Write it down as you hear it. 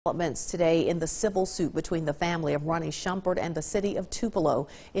Developments today in the civil suit between the family of Ronnie Shumpert and the city of Tupelo.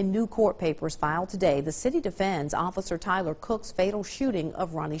 In new court papers filed today, the city defends Officer Tyler Cook's fatal shooting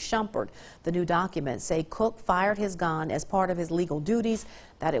of Ronnie Shumpert. The new documents say Cook fired his gun as part of his legal duties,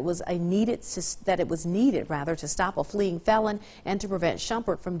 that it was needed to stop a fleeing felon and to prevent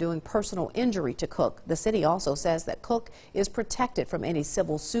Shumpert from doing personal injury to Cook. The city also says that Cook is protected from any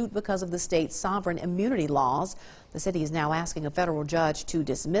civil suit because of the state's sovereign immunity laws. The city is now asking a federal judge to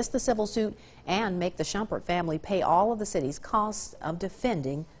dismiss the civil suit and make the Shumpert family pay all of the city's costs of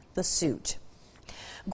defending the suit.